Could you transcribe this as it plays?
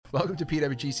Welcome to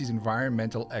PWGC's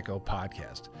Environmental Echo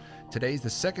podcast. Today is the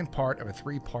second part of a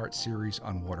three-part series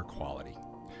on water quality.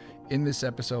 In this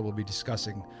episode, we'll be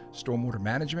discussing stormwater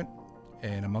management,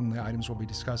 and among the items we'll be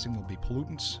discussing will be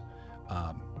pollutants,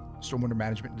 stormwater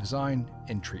management design,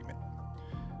 and treatment.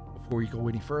 Before we go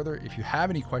any further, if you have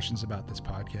any questions about this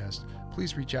podcast,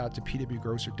 please reach out to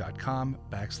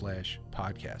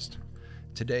pwgrosser.com/podcast.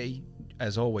 Today,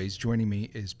 as always, joining me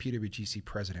is PWGC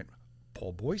President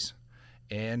Paul Boyce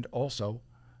and also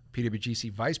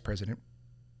PWGC Vice President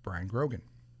Brian Grogan.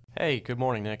 Hey, good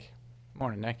morning, Nick.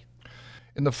 Morning, Nick.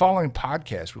 In the following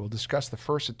podcast, we will discuss the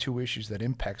first of two issues that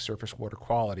impact surface water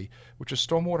quality, which is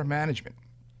stormwater management.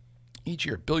 Each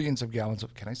year, billions of gallons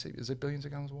of, is it billions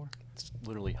of gallons of water? It's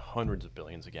literally hundreds of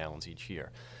billions of gallons each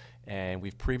year. And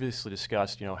we've previously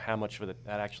discussed, how much of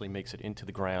that actually makes it into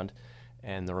the ground,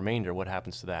 and the remainder, what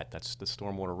happens to that? That's the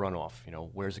stormwater runoff.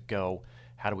 Where's it go?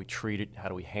 How do we treat it? How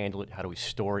do we handle it? How do we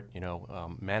store it?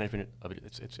 Management of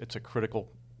it, it's a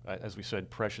critical, as we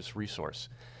said, precious resource.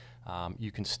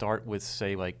 You can start with,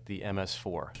 say, like the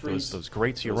MS4, those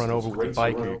grates you run over with your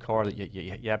bike or your car that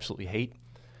you absolutely hate.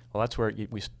 Well, that's where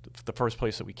the first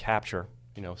place that we capture,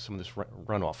 some of this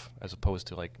runoff, as opposed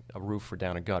to like a roof or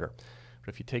down a gutter.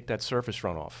 But if you take that surface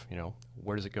runoff,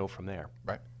 where does it go from there?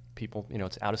 Right. People,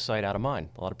 it's out of sight, out of mind.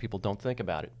 A lot of people don't think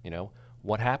about it.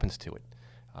 What happens to it?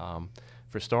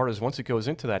 For starters, once it goes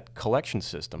into that collection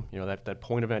system, that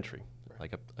point of entry,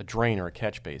 like a drain or a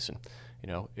catch basin,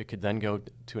 it could then go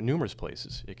to numerous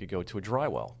places. It could go to a dry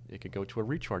well. It could go to a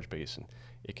recharge basin.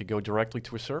 It could go directly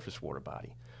to a surface water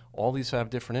body. All these have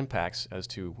different impacts as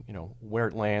to, where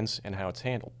it lands and how it's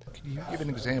handled. Can you give an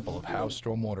example of how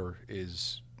stormwater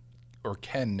is or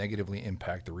can negatively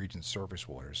impact the region's surface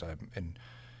waters?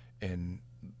 In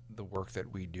the work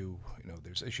that we do,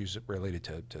 there's issues related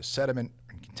to sediment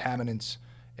and contaminants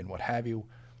and what have you.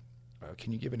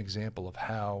 Can you give an example of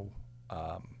how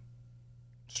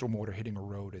stormwater hitting a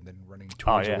road and then running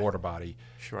towards a water body?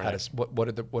 Sure. What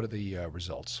are the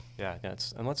results? Yeah,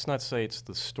 and let's not say it's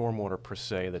the stormwater per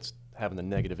se that's having the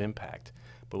negative impact,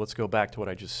 but let's go back to what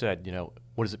I just said.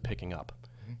 What is it picking up?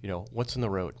 Mm-hmm. What's in the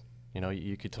road?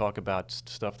 You could talk about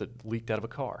stuff that leaked out of a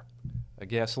car, a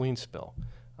gasoline spill.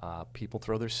 People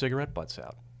throw their cigarette butts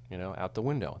out, out the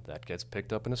window. That gets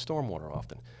picked up in the stormwater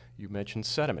often. You mentioned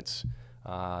sediments.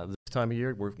 This time of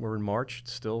year, we're in March.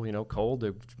 It's still, cold.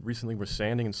 Recently, we're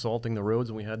sanding and salting the roads,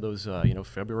 and we had those,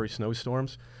 February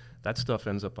snowstorms. That stuff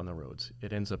ends up on the roads.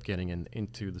 It ends up getting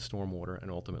into the stormwater and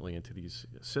ultimately into these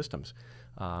systems.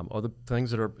 Other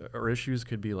things that are issues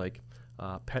could be like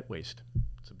pet waste.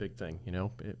 It's a big thing.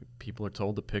 People are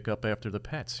told to pick up after the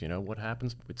pets. What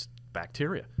happens? It's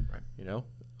bacteria. Right.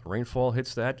 Rainfall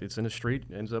hits that. It's in the street,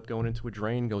 ends up going into a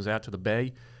drain, goes out to the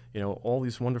bay. All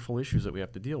these wonderful issues that we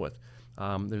have to deal with.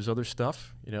 There's other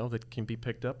stuff, that can be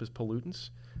picked up as pollutants.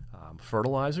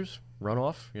 Fertilizers,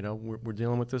 runoff, we're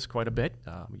dealing with this quite a bit.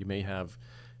 You may have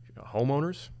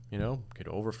homeowners, could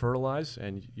over-fertilize,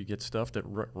 and you get stuff that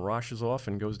washes off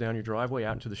and goes down your driveway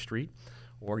out into the street.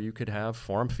 Or you could have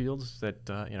farm fields that,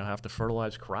 have to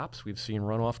fertilize crops. We've seen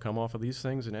runoff come off of these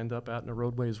things and end up out in the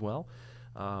roadway as well.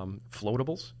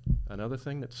 Floatables, another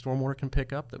thing that stormwater can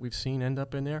pick up that we've seen end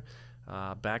up in there.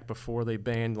 Back before they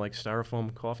banned like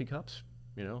styrofoam coffee cups,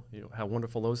 how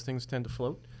wonderful those things tend to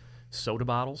float. Soda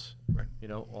bottles, right.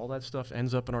 All that stuff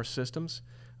ends up in our systems.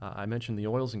 I mentioned the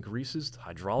oils and greases, the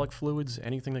hydraulic fluids,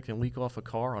 anything that can leak off a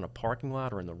car on a parking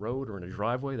lot or in the road or in a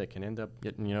driveway that can end up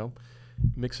getting,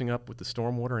 mixing up with the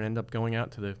stormwater and end up going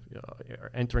out to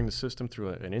entering the system through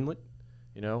an inlet.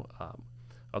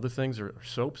 Other things are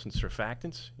soaps and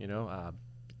surfactants. I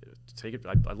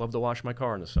love to wash my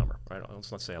car in the summer. Right? Let's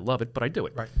not say I love it, but I do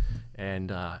it. Right.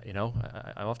 And I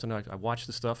often watch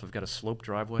the stuff. I've got a sloped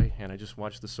driveway, and I just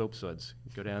watch the soap suds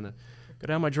go down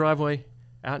my driveway,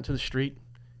 out into the street,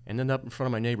 and then up in front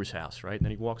of my neighbor's house. Right. And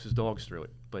then he walks his dogs through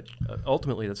it. But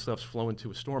ultimately, that stuff's flowing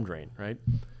to a storm drain. Right.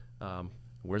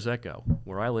 Where's that go?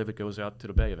 Where I live, it goes out to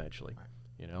the bay eventually. Right.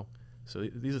 So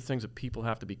these are things that people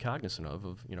have to be cognizant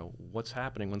of what's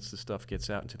happening once the stuff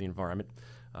gets out into the environment,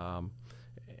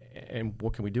 and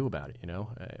what can we do about it,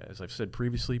 As I've said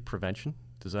previously, prevention.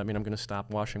 Does that mean I'm going to stop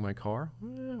washing my car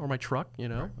or my truck,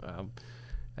 Right.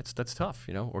 That's tough,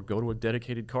 or go to a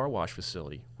dedicated car wash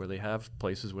facility where they have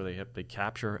places where they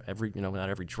capture every, not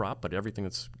every drop, but everything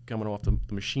that's coming off the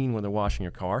machine when they're washing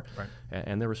your car, right.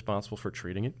 and they're responsible for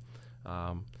treating it.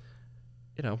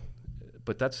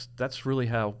 But that's really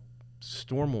how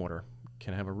stormwater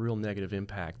can have a real negative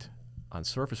impact on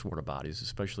surface water bodies,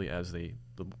 especially as the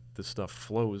stuff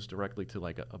flows directly to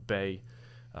like a bay,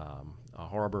 a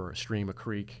harbor, a stream, a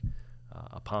creek,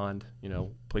 a pond,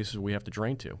 places we have to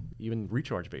drain to, even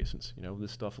recharge basins.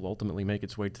 This stuff will ultimately make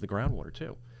its way to the groundwater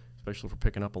too, especially if we're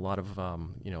picking up a lot of,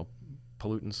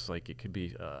 pollutants. Like it could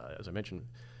be, as I mentioned,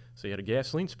 say you had a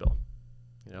gasoline spill,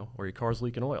 or your car's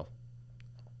leaking oil.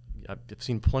 I've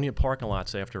seen plenty of parking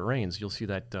lots after it rains. You'll see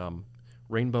that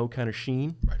rainbow kind of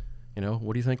sheen. Right.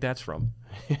 What do you think that's from?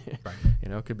 Right.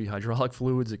 It could be hydraulic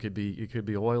fluids. It could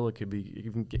be oil. It could be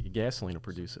even gasoline to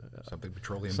produce something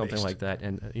petroleum something based. like that.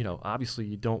 And obviously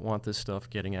you don't want this stuff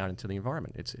getting out into the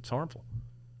environment. It's harmful.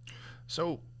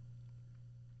 So,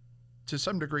 to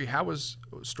some degree, how was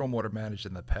stormwater managed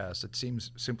in the past? It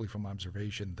seems, simply from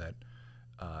observation, that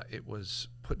it was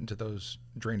put into those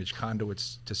drainage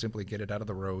conduits to simply get it out of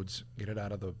the roads, get it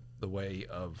out of the way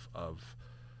of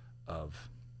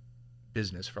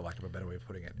business, for lack of a better way of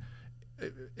putting it.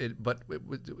 But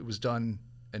it was done,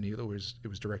 and it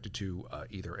was directed to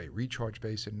either a recharge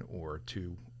basin or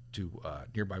to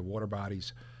nearby water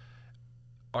bodies.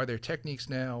 Are there techniques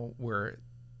now where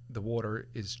the water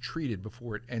is treated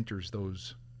before it enters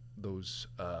those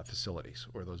facilities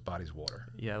or those bodies of water?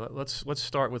 Yeah, let's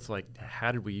start with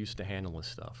how did we used to handle this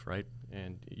stuff, right?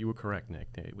 And you were correct, Nick.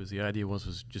 The idea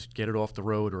was just get it off the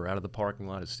road or out of the parking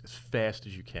lot as fast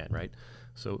as you can, right?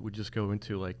 So it would just go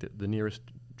into the nearest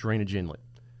drainage inlet.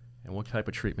 And what type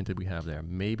of treatment did we have there?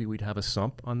 Maybe we'd have a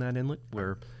sump on that inlet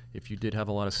where if you did have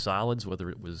a lot of solids, whether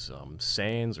it was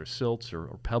sands or silts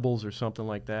or pebbles or something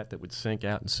like that would sink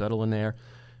out and settle in there.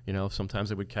 Sometimes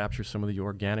they would capture some of the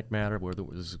organic matter, whether it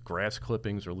was grass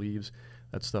clippings or leaves.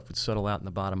 That stuff would settle out in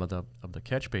the bottom of the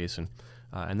catch basin,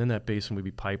 and then that basin would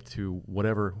be piped to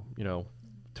whatever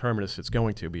terminus it's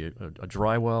going to be, a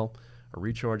dry well, a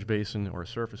recharge basin, or a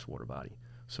surface water body.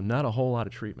 So not a whole lot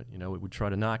of treatment. It would try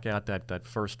to knock out that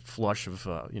first flush of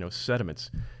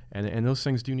sediments, and those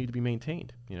things do need to be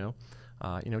maintained.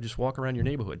 Just walk around your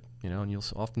neighborhood, and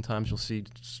oftentimes you'll see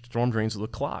storm drains that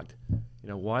look clogged.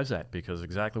 Why is that? Because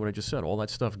exactly what I just said, all that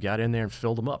stuff got in there and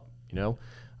filled them up,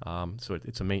 So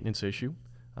it's a maintenance issue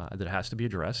that has to be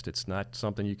addressed. It's not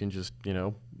something you can just,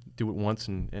 do it once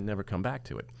and never come back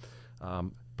to it.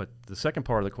 But the second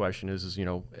part of the question is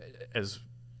as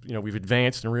we've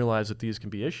advanced and realized that these can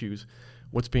be issues,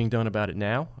 what's being done about it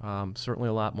now? Certainly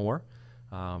a lot more.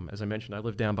 As I mentioned, I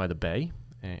live down by the bay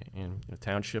in a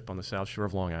township on the south shore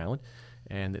of Long Island,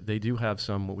 and they do have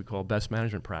some what we call best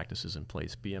management practices in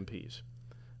place, BMPs.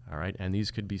 All right, and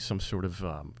these could be some sort of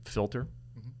filter.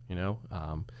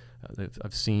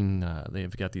 I've seen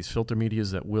they've got these filter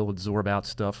medias that will absorb out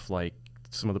stuff like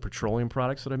some of the petroleum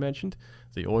products that I mentioned,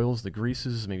 the oils, the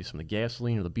greases, maybe some of the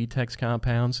gasoline or the BTEX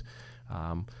compounds.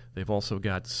 They've also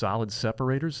got solid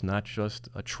separators, not just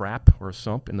a trap or a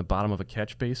sump in the bottom of a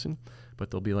catch basin,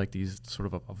 but they'll be like these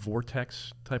sort of a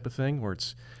vortex type of thing where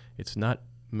it's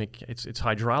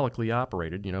hydraulically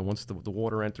operated. Once the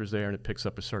water enters there and it picks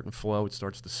up a certain flow, it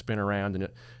starts to spin around and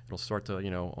it'll start to,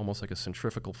 almost like a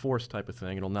centrifugal force type of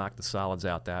thing. It'll knock the solids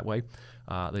out that way.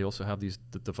 They also have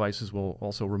the devices will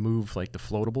also remove like the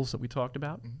floatables that we talked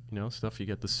about. Stuff you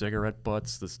get the cigarette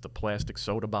butts, the plastic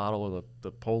soda bottle or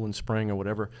the Poland Spring or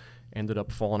whatever ended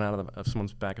up falling out of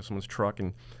someone's back of someone's truck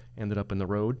and ended up in the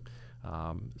road.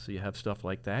 So you have stuff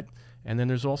like that. And then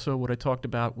there's also what I talked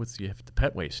about with the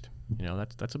pet waste.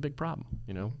 That's a big problem.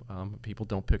 People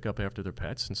don't pick up after their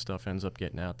pets and stuff ends up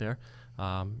getting out there.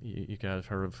 You guys have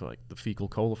heard of like the fecal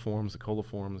coliforms,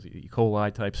 the E.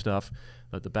 coli type stuff,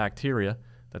 the bacteria.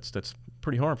 That's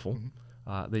pretty harmful.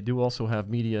 Mm-hmm. They do also have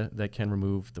media that can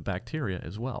remove the bacteria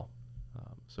as well.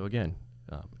 So again,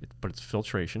 but it's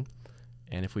filtration.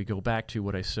 And if we go back to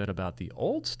what I said about the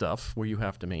old stuff where you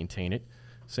have to maintain it,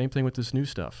 same thing with this new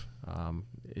stuff.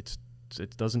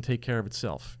 It doesn't take care of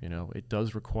itself. It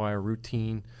does require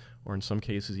routine or in some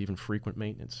cases even frequent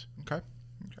maintenance. Okay.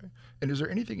 And is there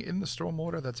anything in the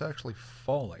stormwater that's actually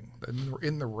falling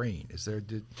in the rain?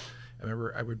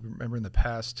 I would remember in the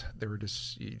past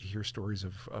you'd hear stories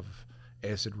of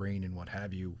acid rain and what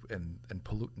have you, and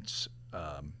pollutants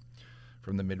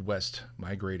from the Midwest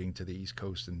migrating to the East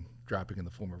Coast and dropping in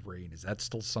the form of rain. Is that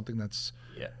still something that's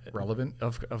relevant?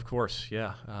 Of course,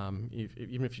 yeah.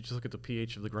 Even if you just look at the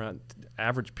pH of the ground,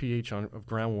 average pH of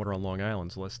groundwater on Long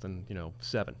Island is less than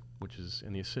 7, which is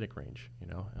in the acidic range.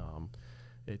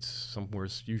 It's somewhere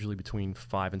usually between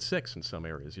 5 and 6 in some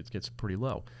areas. It gets pretty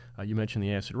low. You mentioned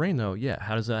the acid rain, though. Yeah,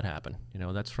 how does that happen?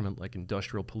 That's from like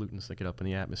industrial pollutants that get up in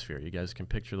the atmosphere. You guys can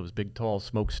picture those big, tall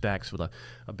smokestacks with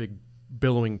a big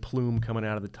billowing plume coming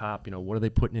out of the top. What are they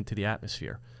putting into the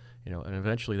atmosphere? And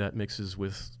eventually that mixes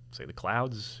with, say, the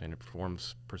clouds, and it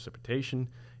forms precipitation.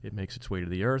 It makes its way to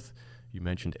the earth. You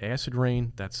mentioned acid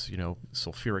rain. That's,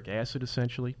 sulfuric acid,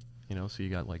 essentially. So you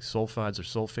got like sulfides or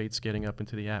sulfates getting up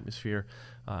into the atmosphere.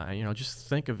 And, just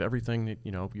think of everything that,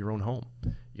 your own home.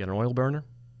 You got an oil burner,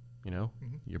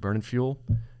 you're burning fuel,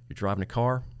 you're driving a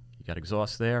car, you got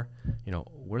exhaust there.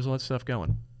 Where's all that stuff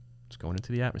going? It's going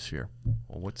into the atmosphere.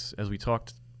 Well, as we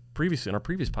talked previously in our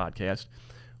previous podcast,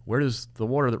 where does the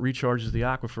water that recharges the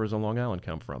aquifers on Long Island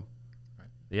come from? Right.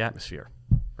 The atmosphere,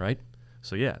 right?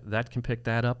 So yeah, that can pick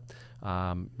that up.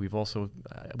 We've also,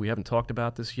 we haven't talked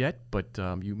about this yet, but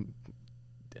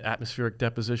atmospheric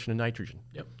deposition of nitrogen.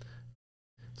 Yep.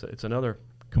 So it's another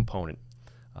component.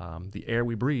 The air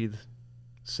we breathe,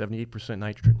 78%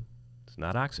 nitrogen. It's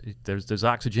not there's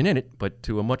oxygen in it, but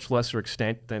to a much lesser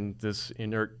extent than this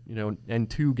inert,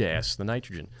 N2 gas, the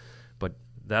nitrogen. But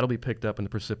that'll be picked up in the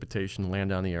precipitation,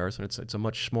 land on the earth, and it's a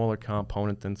much smaller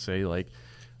component than, say, like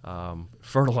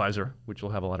fertilizer, which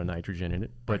will have a lot of nitrogen in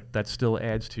it. But that still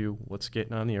adds to what's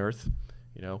getting on the earth.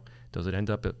 Does it end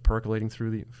up percolating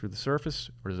through the surface,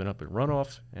 or does it end up in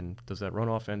runoff? And does that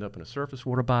runoff end up in a surface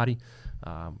water body?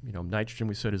 Nitrogen,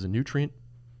 we said, is a nutrient.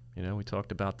 We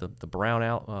talked about the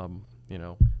brown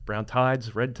brown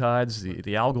tides, red tides, the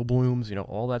algal blooms.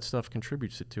 All that stuff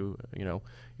contributes to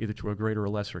either to a greater or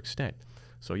lesser extent.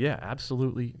 So yeah,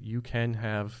 absolutely, you can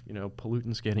have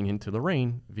pollutants getting into the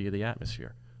rain via the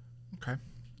atmosphere. Okay.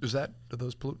 Are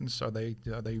those pollutants, are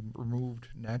they removed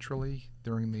naturally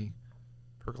during the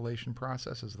percolation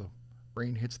process as the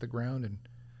rain hits the ground and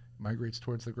migrates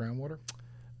towards the groundwater?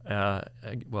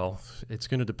 Well, it's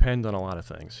going to depend on a lot of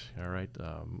things. All right.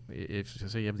 If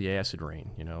say you have the acid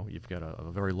rain, you've got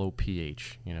a very low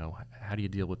pH. How do you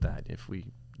deal with that?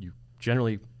 You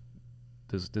generally,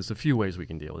 there's a few ways we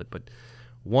can deal with it, but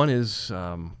one is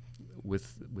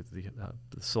with the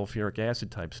sulfuric acid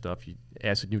type stuff,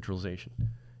 acid neutralization.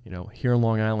 Here in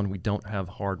Long Island, we don't have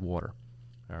hard water.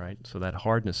 All right, so that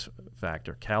hardness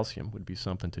factor, calcium, would be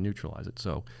something to neutralize it.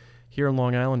 So here in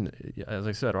Long Island, as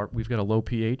I said, we've got a low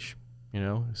pH,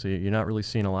 so you're not really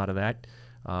seeing a lot of that.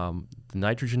 The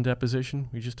nitrogen deposition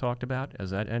we just talked about,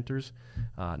 as that enters,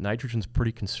 nitrogen's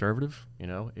pretty conservative.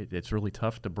 It's really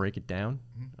tough to break it down,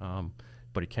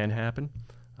 but it can happen.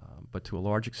 But to a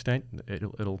large extent,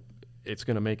 it's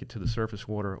going to make it to the surface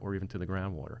water or even to the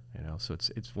groundwater. So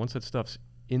it's once that stuff's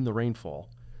in the rainfall,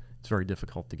 it's very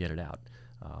difficult to get it out.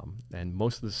 And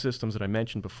most of the systems that I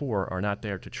mentioned before are not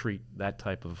there to treat that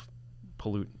type of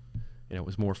pollutant. It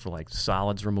was more for like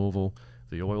solids removal,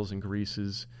 the oils and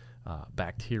greases,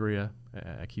 bacteria.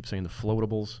 I keep saying the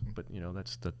floatables, but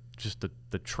that's just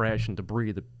the trash and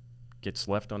debris that gets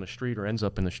left on the street or ends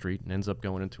up in the street and ends up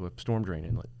going into a storm drain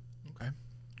inlet.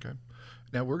 Okay.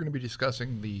 Now we're going to be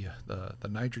discussing the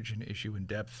nitrogen issue in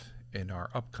depth in our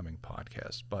upcoming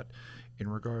podcast, but in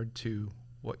regard to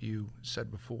what you said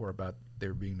before about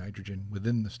there being nitrogen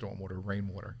within the stormwater,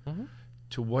 rainwater,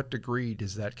 to what degree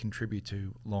does that contribute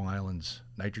to Long Island's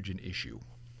nitrogen issue?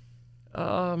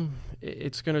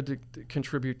 It's going to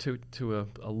contribute to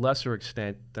a lesser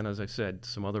extent than, as I said,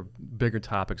 some other bigger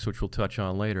topics which we'll touch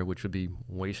on later, which would be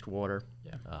wastewater,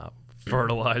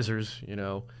 fertilizers,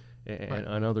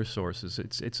 and other sources.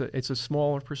 It's a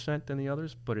smaller percent than the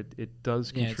others, but it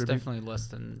does contribute. Yeah, it's definitely less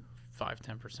than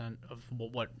 5-10% of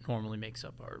what normally makes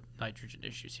up our nitrogen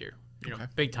issues here.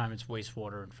 Big time, it's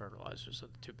wastewater and fertilizers are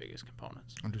the two biggest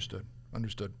components. Understood.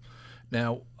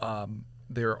 Now,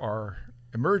 there are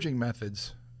emerging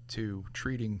methods to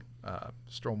treating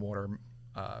stormwater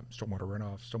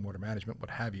runoff, stormwater management, what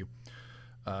have you,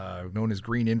 known as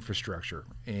green infrastructure.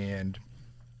 And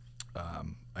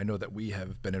I know that we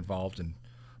have been involved in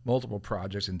multiple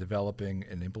projects in developing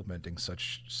and implementing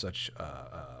such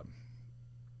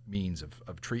means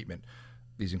of treatment.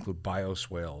 These include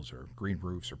bioswales or green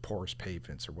roofs or porous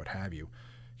pavements or what have you.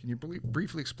 Can you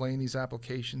briefly explain these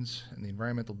applications and the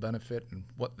environmental benefit and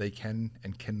what they can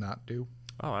and cannot do?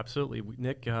 Oh, absolutely.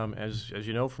 Nick, as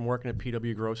you know from working at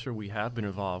PW Grosser, we have been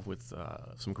involved with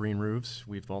some green roofs.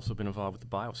 We've also been involved with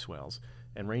the bioswales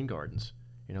and rain gardens.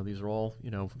 These are all,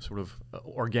 sort of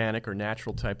organic or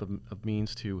natural type of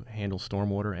means to handle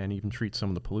stormwater and even treat some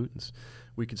of the pollutants.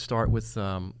 We could start with,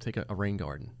 take a rain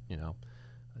garden,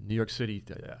 New York City,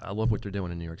 I love what they're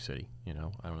doing in New York City. I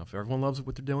don't know if everyone loves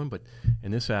what they're doing, but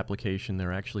in this application,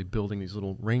 they're actually building these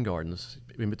little rain gardens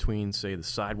in between, say, the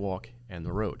sidewalk and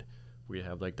the road, where you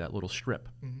have like that little strip,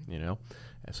 And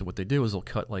so what they do is they'll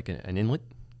cut like an inlet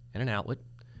and an outlet,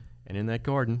 and in that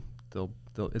garden,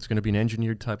 it's going to be an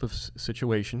engineered type of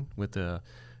situation with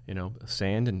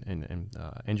sand and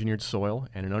engineered soil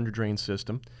and an underdrain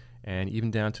system, and even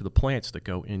down to the plants that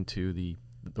go into the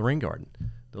rain garden.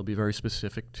 They'll be very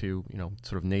specific to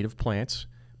sort of native plants,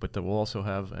 but that will also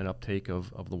have an uptake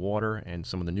of the water and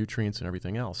some of the nutrients and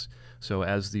everything else. So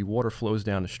as the water flows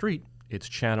down the street, it's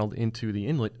channeled into the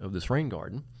inlet of this rain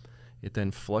garden. It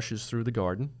then flushes through the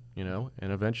garden, and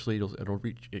eventually it'll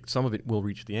reach. Some of it will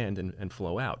reach the end and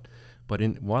flow out. But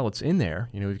while it's in there,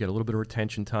 you've got a little bit of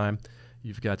retention time.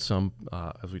 You've got some,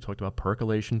 as we talked about,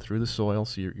 percolation through the soil.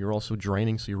 So you're also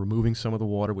draining, so you're removing some of the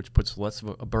water, which puts less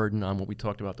of a burden on what we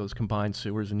talked about, those combined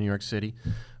sewers in New York City.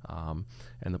 And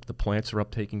the plants are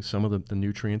uptaking some of the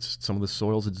nutrients. Some of the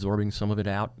soil's absorbing some of it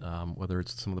out, whether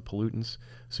it's some of the pollutants.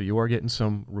 So you are getting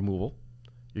some removal.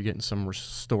 You're getting some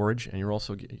storage, and you're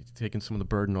also taking some of the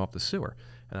burden off the sewer.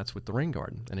 And that's with the rain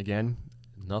garden. And again,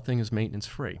 nothing is maintenance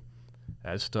free.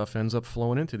 As stuff ends up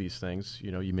flowing into these things,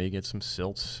 you may get some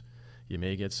silts. You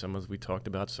may get some, as we talked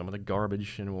about, some of the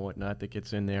garbage and whatnot that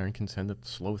gets in there and can tend to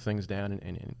slow things down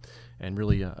and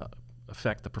really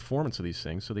affect the performance of these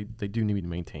things. So they do need to be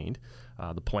maintained.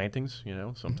 The plantings,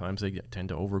 sometimes they tend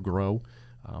to overgrow,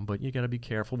 but you got to be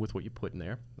careful with what you put in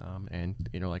there. And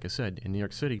like I said, in New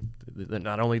York City,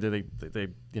 not only do they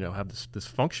have this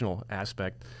functional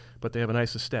aspect, but they have a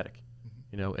nice aesthetic.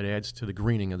 It adds to the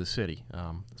greening of the city.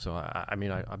 So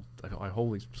I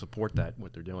wholly support that,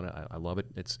 what they're doing. I love it.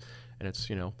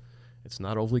 It's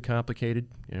not overly complicated.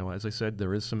 As I said,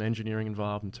 there is some engineering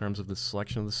involved in terms of the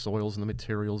selection of the soils and the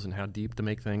materials and how deep to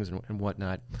make things and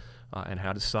whatnot, and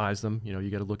how to size them. You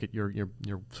got to look at your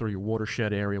sort of your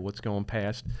watershed area, what's going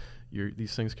past.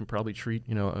 These things can probably treat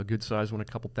a good size one, a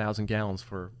couple thousand gallons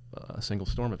for a single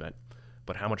storm event.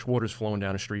 But how much water is flowing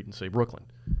down a street in, say, Brooklyn?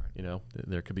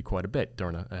 There could be quite a bit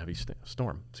during a heavy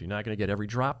storm. So you're not going to get every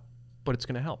drop, but it's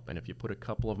going to help. And if you put a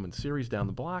couple of them in series down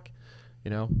the block,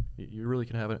 you really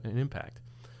can have an impact.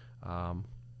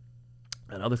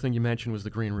 Another thing you mentioned was the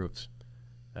green roofs.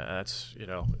 That's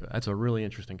a really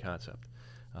interesting concept.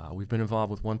 We've been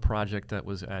involved with one project that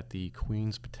was at the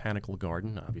Queens Botanical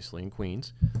Garden, obviously in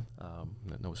Queens.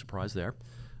 No surprise there.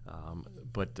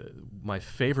 But my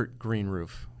favorite green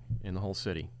roof in the whole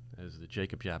city is the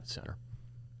Jacob Javits Center.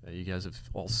 You guys have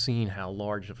all seen how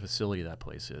large a facility that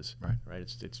place is. Right.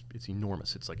 It's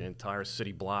enormous. It's like an entire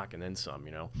city block and then some.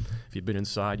 If you've been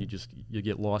inside, you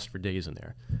get lost for days in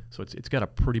there. So it's got a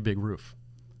pretty big roof.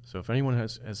 So if anyone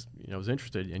is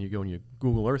interested, and you go and you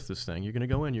Google Earth this thing, you're going to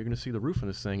go in, you're going to see the roof of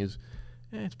this thing is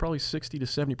it's probably 60 to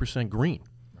 70% green.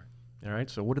 All right.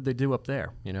 So what did they do up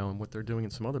there? And what they're doing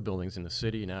in some other buildings in the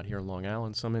city and out here in Long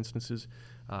Island, in some instances,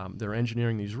 they're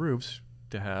engineering these roofs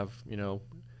to have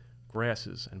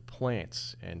grasses and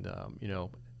plants and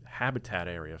habitat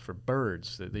area for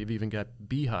birds. They've even got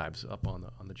beehives up on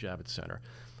the Javits Center.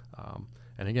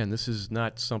 And again, this is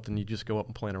not something you just go up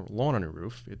and plant a lawn on a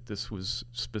roof. This was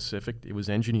specific. It was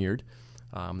engineered.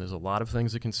 There's a lot of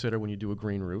things to consider when you do a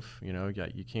green roof.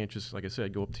 You can't just, like I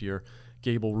said, go up to your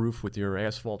gable roof with your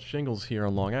asphalt shingles here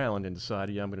on Long Island and decide,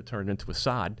 I'm going to turn it into a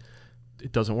sod.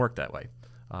 It doesn't work that way.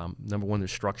 Number one,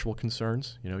 there's structural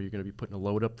concerns. You're going to be putting a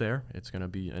load up there. It's going to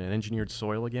be an engineered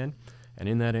soil again. And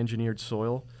in that engineered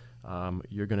soil,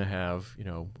 you're going to have,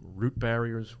 root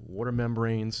barriers, water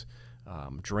membranes,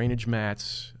 drainage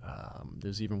mats.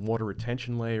 There's even water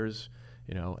retention layers,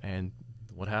 and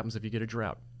what happens if you get a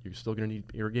drought? You're still going to need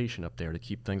irrigation up there to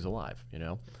keep things alive,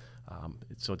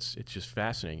 So it's just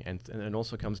fascinating. And it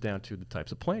also comes down to the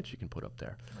types of plants you can put up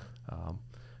there.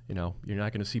 You're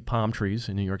not going to see palm trees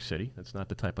in New York City. That's not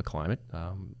the type of climate.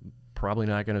 Probably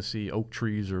not going to see oak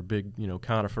trees or big,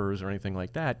 conifers or anything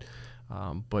like that.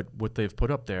 But what they've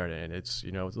put up there, and it's,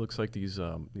 it looks like these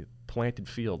planted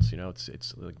fields.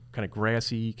 It's kind of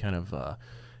grassy, kind of,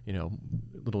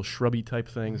 little shrubby type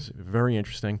things. Very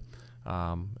interesting.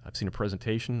 I've seen a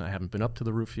presentation. I haven't been up to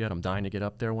the roof yet. I'm dying to get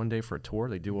up there one day for a tour.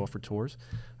 They do offer tours,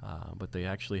 but they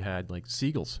actually had like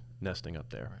seagulls nesting up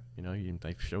there.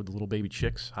 They showed the little baby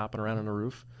chicks hopping around on the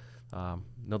roof.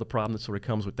 Another problem that sort of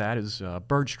comes with that is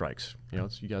bird strikes.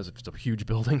 You guys, it's a huge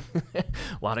building, a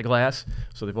lot of glass.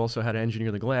 So they've also had to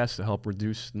engineer the glass to help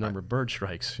reduce the number of bird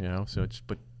strikes.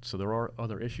 So there are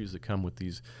other issues that come with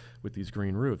these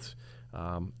green roofs.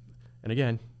 And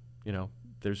again,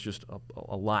 there's just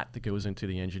a lot that goes into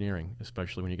the engineering,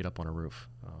 especially when you get up on a roof,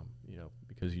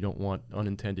 because you don't want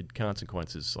unintended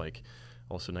consequences like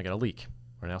all of a sudden I got a leak,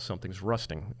 or now something's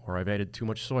rusting, or I've added too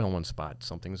much soil in one spot,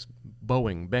 something's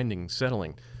bowing, bending,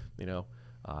 settling.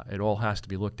 It all has to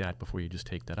be looked at before you just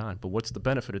take that on. But what's the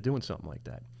benefit of doing something like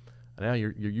that? Now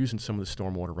you're using some of the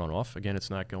stormwater runoff. Again, it's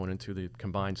not going into the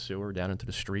combined sewer down into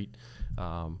the street.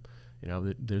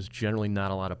 There's generally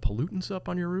not a lot of pollutants up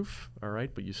on your roof, all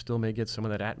right, but you still may get some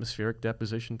of that atmospheric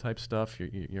deposition type stuff.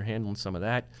 You're handling some of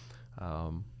that,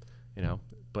 and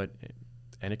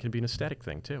it can be an aesthetic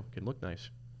thing too. It can look nice,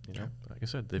 You know, but like I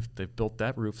said, they've built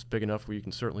that roof. It's big enough where you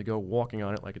can certainly go walking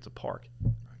on it like it's a park.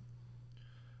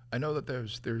 I know that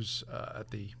there's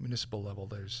at the municipal level,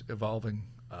 there's evolving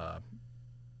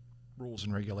rules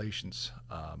and regulations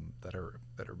that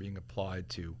are being applied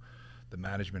to the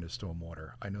management of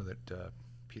stormwater. I know that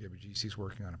PWGC is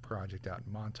working on a project out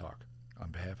in Montauk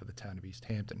on behalf of the town of East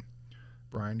Hampton.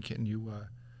 Brian, can you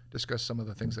discuss some of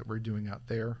the things that we're doing out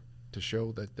there to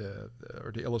show that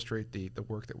or to illustrate the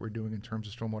work that we're doing in terms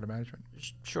of stormwater management?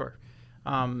 Sure.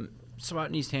 So out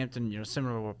in East Hampton, you know,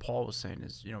 similar to what Paul was saying,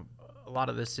 is, you know, a lot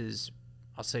of this is,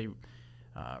 I'll say,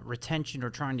 retention or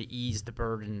trying to ease the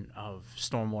burden of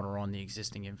stormwater on the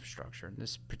existing infrastructure. In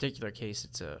this particular case,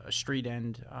 it's a street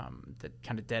end that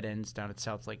kind of dead ends down at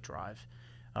South Lake Drive.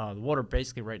 The water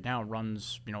basically right now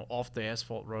runs, you know, off the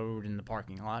asphalt road in the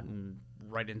parking lot and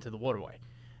right into the waterway.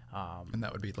 And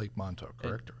that would be Lake Montauk,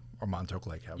 correct? Or Montauk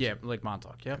Lake House? Yeah, Lake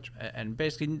Montauk, yeah. Gotcha. And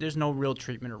basically there's no real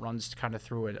treatment. It runs kind of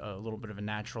through a little bit of a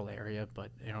natural area, but,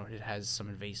 you know, it has some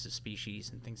invasive species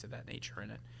and things of that nature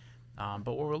in it.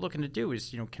 But what we're looking to do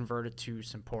is, you know, convert it to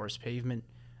some porous pavement,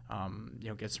 you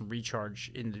know, get some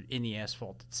recharge in the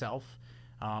asphalt itself,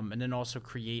 and then also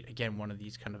create, again, one of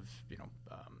these kind of, you know,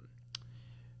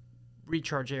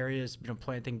 recharge areas, you know,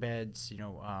 planting beds, you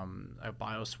know, a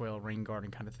bioswale, rain garden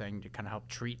kind of thing to kind of help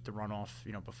treat the runoff,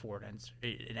 you know, before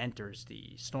it enters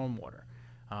the stormwater.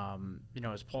 You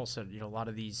know, as Paul said, you know, a lot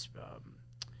of these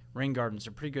rain gardens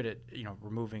are pretty good at, you know,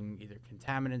 removing either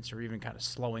contaminants or even kind of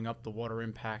slowing up the water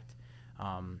impact.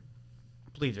 I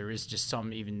believe there is just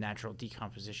some even natural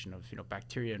decomposition of, you know,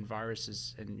 bacteria and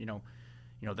viruses, and you know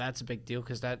that's a big deal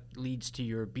because that leads to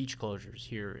your beach closures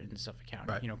here in Suffolk County.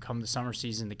 Right. You know, come the summer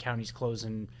season, the county's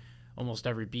closing almost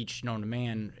every beach known to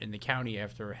man in the county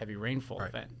after a heavy rainfall Right.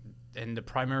 event, and the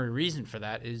primary reason for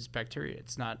that is bacteria.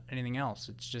 It's not anything else.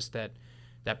 It's just that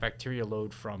bacteria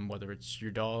load from whether it's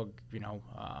your dog, you know,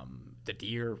 the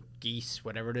deer, geese,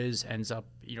 whatever it is, ends up,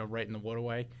 you know, right in the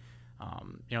waterway.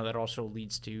 You know, that also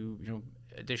leads to, you know,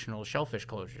 additional shellfish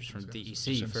closures from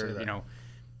DEC for, you know,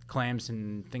 clams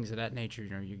and things of that nature. You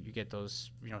know, you get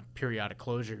those, you know, periodic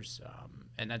closures,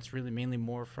 and that's really mainly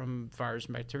more from virus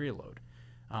and bacteria load.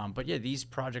 But yeah, these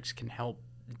projects can help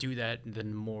do that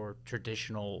than more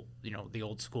traditional, you know, the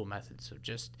old school methods of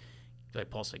just,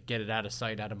 like Paul said, get it out of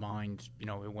sight, out of mind. You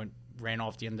know, it ran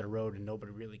off the end of the road and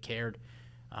nobody really cared.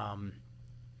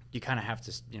 You kind of have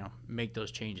to, you know, make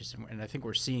those changes. And I think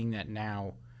we're seeing that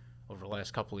now over the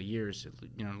last couple of years,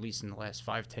 you know, at least in the last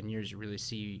 5-10 years, you really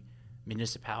see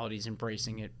municipalities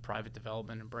embracing it, private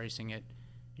development embracing it.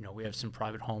 You know, we have some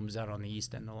private homes out on the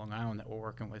east end of Long Island that we're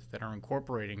working with that are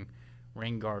incorporating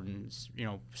rain gardens, you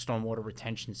know, stormwater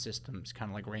retention systems,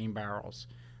 kind of like rain barrels,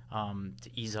 to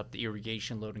ease up the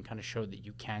irrigation load and kind of show that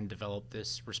you can develop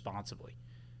this responsibly.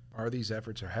 Are these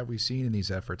efforts, or have we seen in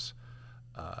these efforts,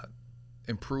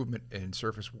 improvement in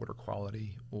surface water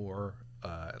quality, or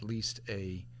at least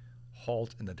a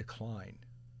halt in the decline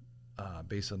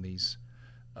based on these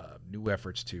new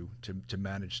efforts to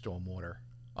manage stormwater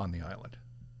on the island?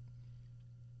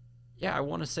 Yeah, I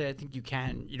want to say I think you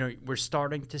can. You know, we're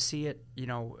starting to see it. You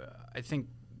know, I think,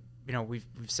 you know, we've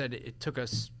said it took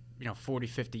us, you know, 40,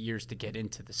 50 years to get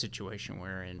into the situation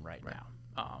we're in right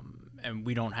now. And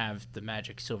we don't have the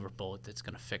magic silver bullet that's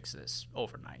going to fix this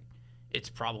overnight. It's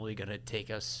probably going to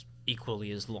take us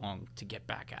equally as long to get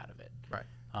back out of it. Right.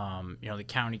 You know, the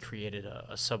county created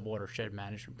a subwatershed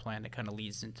management plan that kind of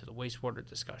leads into the wastewater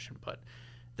discussion, but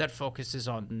that focuses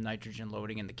on nitrogen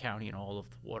loading in the county and all of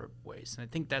the waterways. And I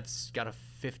think that's got a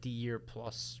 50-year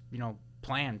plus, you know,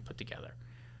 plan put together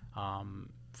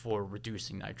for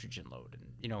reducing nitrogen load.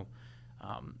 And, you know,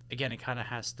 again, it kind of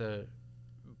has to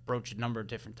broach a number of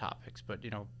different topics, but, you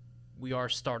know, we are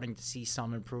starting to see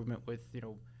some improvement with, you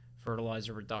know,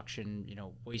 fertilizer reduction, you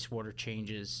know, wastewater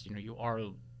changes. You know, you are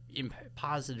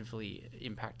positively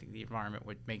impacting the environment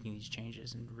with making these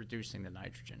changes and reducing the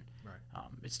nitrogen. Right.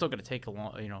 It's still going to take a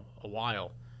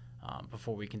while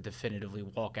before we can definitively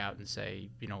walk out and say,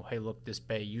 you know, hey, look, this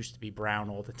bay used to be brown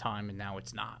all the time and now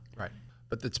it's not. Right.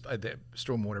 But that's, the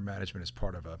stormwater management is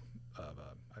part of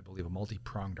I believe, a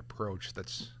multi-pronged approach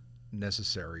that's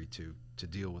necessary to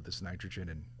deal with this nitrogen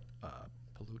and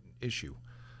pollutant issue.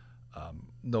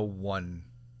 No one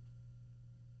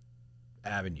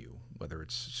avenue, whether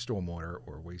it's stormwater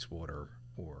or wastewater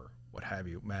or what have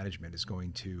you, management is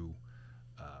going to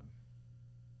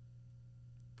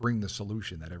bring the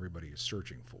solution that everybody is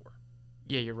searching for.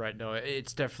 Yeah, you're right. No,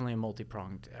 it's definitely a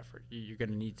multi-pronged effort. You're going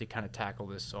to need to kind of tackle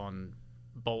this on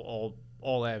all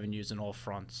avenues and all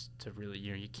fronts to really,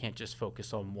 you know, you can't just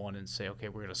focus on one and say, okay,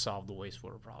 we're going to solve the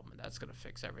wastewater problem and that's going to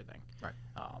fix everything. Right.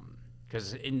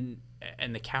 because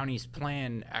and the county's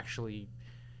plan actually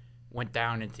went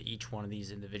down into each one of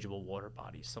these individual water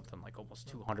bodies, something like almost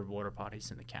 200 water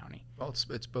bodies in the county. Well,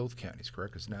 it's both counties,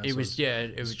 correct? Because now It was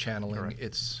channeling correct.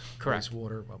 its Correct.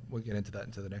 wastewater. Well, we'll get into that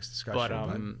into the next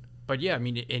discussion. But yeah, I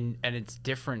mean, and it's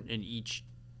different in each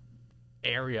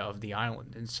area of the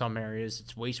island. In some areas,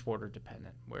 it's wastewater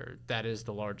dependent, where that is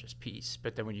the largest piece.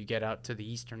 But then when you get out to the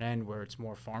eastern end, where it's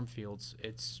more farm fields,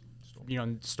 it's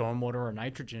stormwater or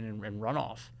nitrogen and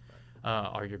runoff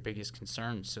are your biggest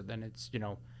concerns. So then it's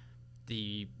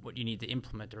what you need to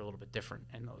implement are a little bit different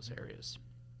in those areas.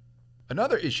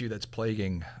 Another issue that's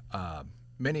plaguing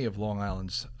many of Long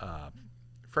Island's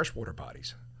freshwater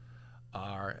bodies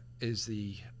is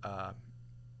the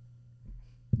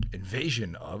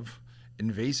invasion of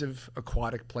invasive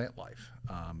aquatic plant life.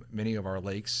 Many of our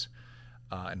lakes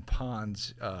and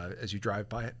ponds, as you drive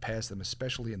past them,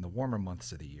 especially in the warmer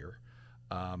months of the year,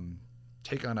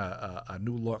 take on a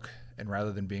new look, and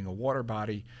rather than being a water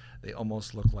body, they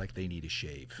almost look like they need a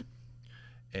shave.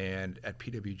 And at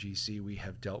PWGC, we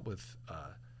have dealt with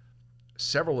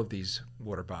several of these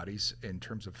water bodies in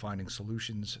terms of finding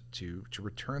solutions to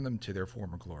return them to their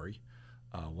former glory,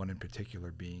 one in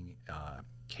particular being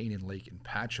Canaan Lake in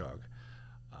Patchogue.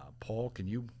 Paul, can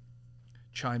you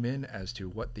chime in as to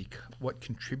what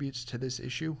contributes to this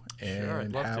issue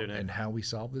and how we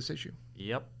solve this issue?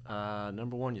 Yep.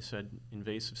 Number one, you said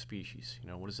invasive species.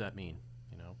 What does that mean?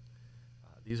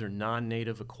 These are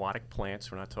non-native aquatic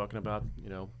plants. We're not talking about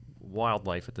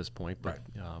wildlife at this point, but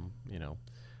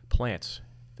plants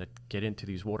that get into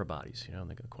these water bodies. And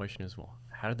the question is, well,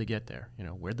 how did they get there?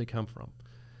 Where'd they come from?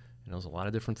 There's a lot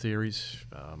of different theories.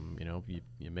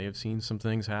 You may have seen some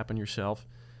things happen yourself.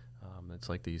 It's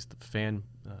like the fan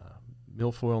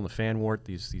milfoil and the fanwort.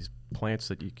 These plants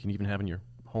that you can even have in your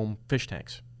home fish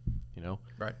tanks.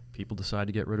 Right. People decide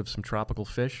to get rid of some tropical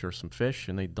fish or some fish,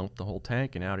 and they dump the whole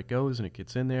tank, and out it goes, and it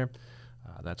gets in there.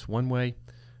 That's one way.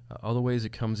 Other ways it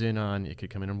could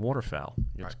come in on waterfowl.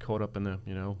 It's caught up in the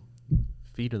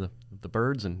feet of the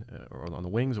birds or on the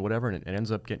wings or whatever, and it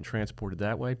ends up getting transported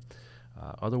that way.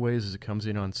 Other ways is it comes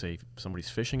in on, say, somebody's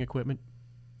fishing equipment.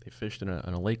 They fished in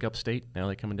a lake upstate. Now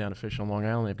they're coming down to fish on Long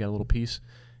Island. They've got a little piece,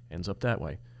 ends up that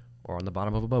way, or on the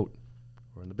bottom of a boat,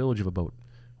 or in the bilge of a boat.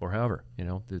 Or however,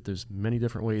 there's many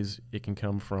different ways it can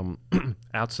come from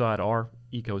outside our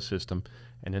ecosystem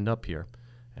and end up here.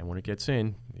 And when it gets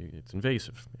in, it's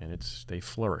invasive, and they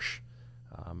flourish.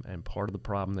 And part of the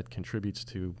problem that contributes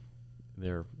to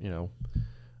their,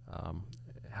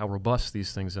 how robust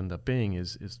these things end up being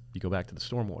is you go back to the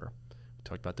stormwater. We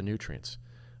talked about the nutrients.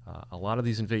 A lot of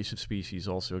these invasive species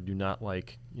also do not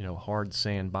like, hard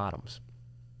sand bottoms.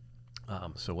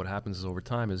 So what happens is over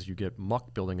time is you get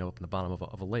muck building up in the bottom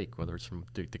of a lake, whether it's from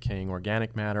decaying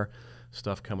organic matter,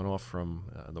 stuff coming off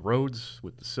from the roads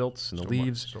with the silts and the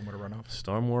leaves.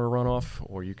 Stormwater runoff.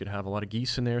 Or you could have a lot of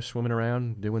geese in there swimming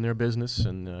around doing their business,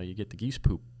 and you get the geese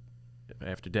poop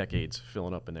after decades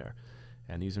filling up in there.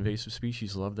 And these invasive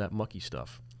species love that mucky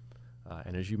stuff.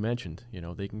 And as you mentioned,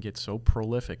 they can get so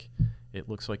prolific, it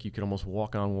looks like you could almost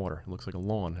walk on water. It looks like a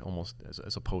lawn almost,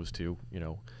 as opposed to,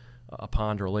 a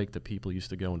pond or a lake that people used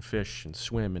to go and fish and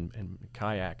swim and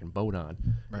kayak and boat on.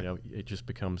 Right. It just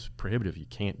becomes prohibitive. You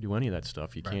can't do any of that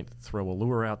stuff. You can't throw a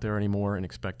lure out there anymore and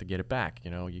expect to get it back.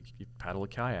 You paddle a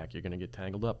kayak, you're going to get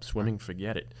tangled up. Swimming,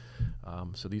 forget it.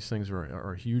 So these things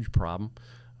are a huge problem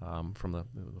from the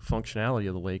functionality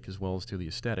of the lake as well as to the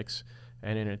aesthetics.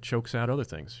 And then it chokes out other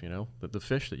things, the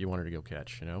fish that you wanted to go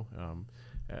catch,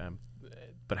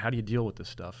 But how do you deal with this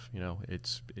stuff?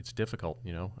 It's difficult.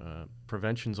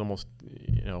 Prevention's almost,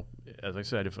 as I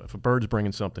said, if a bird's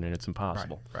bringing something in, it's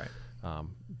impossible. Right.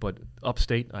 But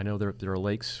upstate, I know there are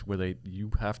lakes where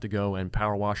you have to go and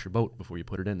power wash your boat before you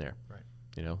put it in there.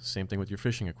 Right. Same thing with your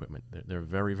fishing equipment. They're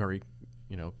very, very,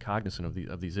 cognizant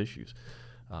of these issues.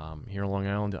 Here on Long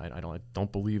Island, I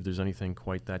don't believe there's anything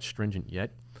quite that stringent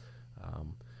yet.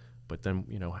 But then,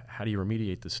 how do you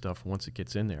remediate this stuff once it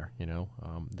gets in there?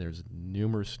 There's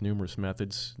numerous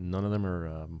methods. None of them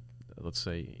are, let's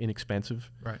say, inexpensive.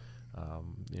 Right.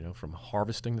 From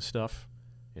harvesting the stuff,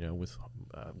 with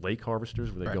lake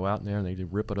harvesters where they Right. go out in there and they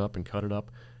rip it up and cut it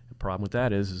up. The problem with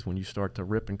that is when you start to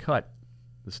rip and cut,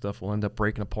 the stuff will end up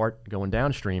breaking apart, going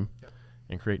downstream,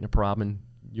 and creating a problem in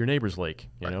your neighbor's lake,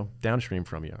 downstream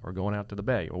from you, or going out to the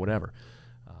bay or whatever.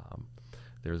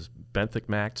 There's benthic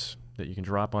mats that you can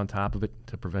drop on top of it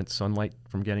to prevent sunlight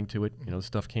from getting to it. The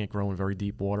stuff can't grow in very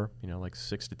deep water. Like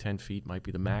 6 to 10 feet might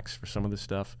be the max for some of this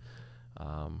stuff.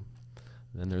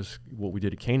 Then there's what we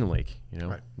did at Canaan Lake.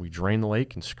 Right. We drain the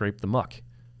lake and scrape the muck.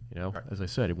 Right. As I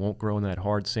said, it won't grow in that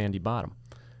hard sandy bottom.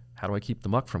 how do I keep the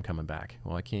muck from coming back?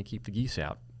 Well, I can't keep the geese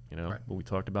out. You know, Right. But we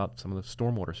talked about some of the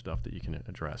stormwater stuff that you can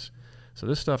address. So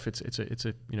this stuff, it's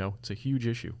a huge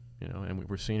issue. You know, and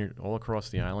we're seeing it all across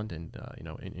the island, and you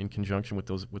know, in conjunction with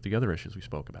the other issues we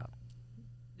spoke about.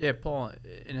 Yeah, Paul,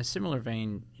 in a similar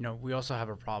vein, you know, we also have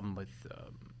a problem with,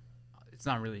 it's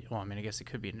not really, well, I mean, I guess it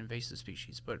could be an invasive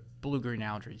species, but blue-green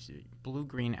algae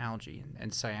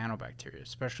and cyanobacteria,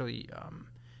 especially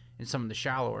in some of the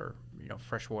shallower, you know,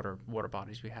 freshwater water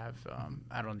bodies we have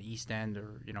out on the east end,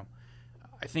 or, you know,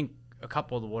 I think a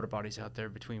couple of the water bodies out there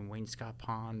between Wainscott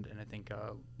Pond and I think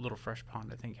Little Fresh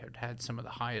Pond, I think had some of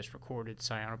the highest recorded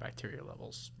cyanobacteria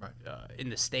levels Right. In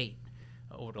the state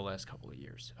over the last couple of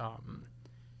years.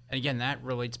 And again, that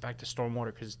relates back to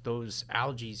stormwater because those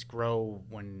algae grow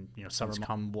when, you know, summer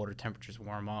come, water temperatures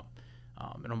warm up.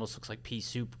 It almost looks like pea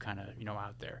soup kind of, you know,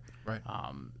 out there. Right.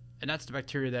 And that's the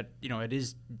bacteria that, you know, it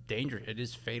is dangerous. It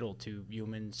is fatal to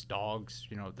humans, dogs.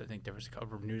 You know, I think there was a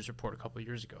news report a couple of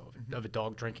years ago of a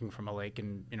dog drinking from a lake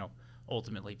and, you know,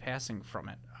 ultimately passing from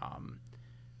it.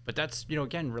 But that's, you know,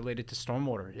 again, related to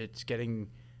stormwater. It's getting,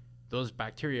 those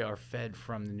bacteria are fed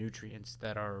from the nutrients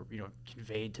that are, you know,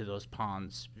 conveyed to those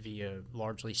ponds via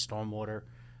largely stormwater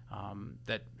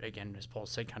that, again, as Paul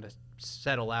said, kind of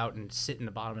settle out and sit in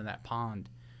the bottom of that pond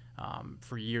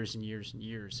for years and years and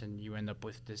years, and you end up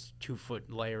with this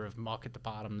 2-foot layer of muck at the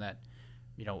bottom that,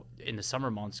 you know, in the summer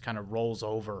months kind of rolls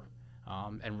over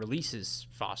and releases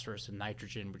phosphorus and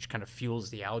nitrogen, which kind of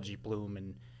fuels the algae bloom,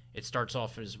 and it starts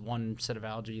off as one set of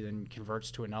algae, then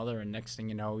converts to another, and next thing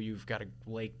you know, you've got a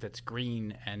lake that's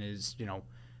green and is, you know,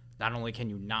 not only can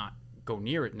you not go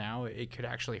near it now, it could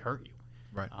actually hurt you.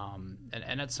 Right.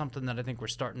 And that's something that I think we're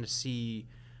starting to see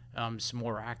some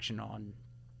more action on.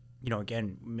 You know,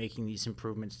 again, making these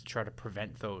improvements to try to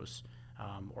prevent those,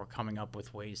 or coming up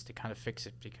with ways to kind of fix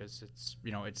it, because it's,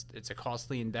 you know, it's a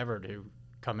costly endeavor to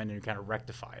come in and kind of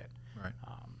rectify it. Right.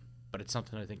 But it's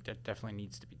something I think that definitely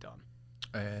needs to be done.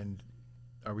 And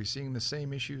are we seeing the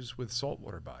same issues with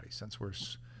saltwater bodies, since we're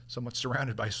somewhat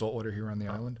surrounded by saltwater here on the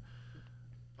island?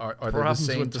 Are there the Problems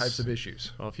same with types of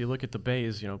issues? Well, if you look at the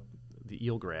bays, you know, the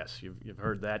eelgrass, you've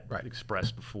heard that Right.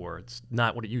 expressed before. It's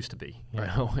not what it used to be, you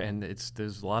Right. know, and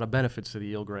there's a lot of benefits to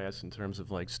the eelgrass in terms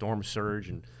of like storm surge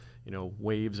and, you know,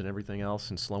 waves and everything else,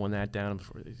 and slowing that down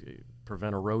for,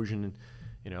 prevent erosion, and,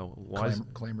 you know,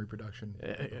 Clam reproduction.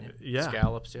 yeah,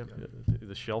 Scallops, yeah.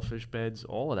 the shellfish beds,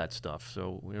 all of that stuff.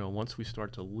 So, you know, once we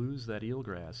start to lose that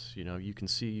eelgrass, you know, you can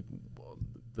see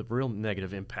the real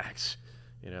negative impacts,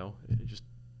 you know, just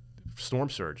storm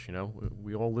surge. You know,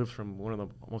 we all lived from one of the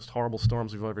most horrible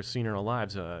storms we've ever seen in our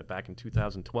lives back in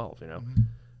 2012, you know,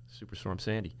 Superstorm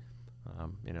Sandy.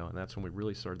 You know, and that's when we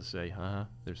really started to say,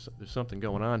 there's something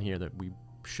going on here that we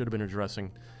should have been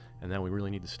addressing, and then we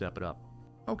really need to step it up.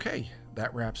 Okay,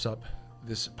 that wraps up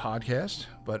this podcast,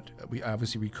 but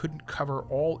we couldn't cover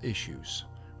all issues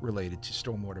related to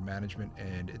stormwater management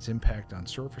and its impact on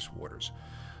surface waters.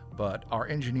 But our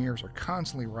engineers are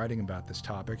constantly writing about this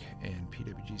topic, and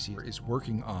PWGC is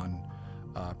working on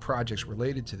projects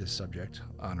related to this subject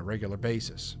on a regular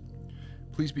basis.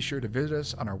 Please be sure to visit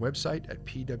us on our website at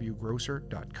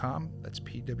pwgrosser.com, that's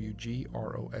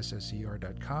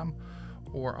pwgrosser.com,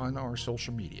 or on our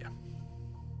social media.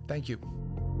 Thank you.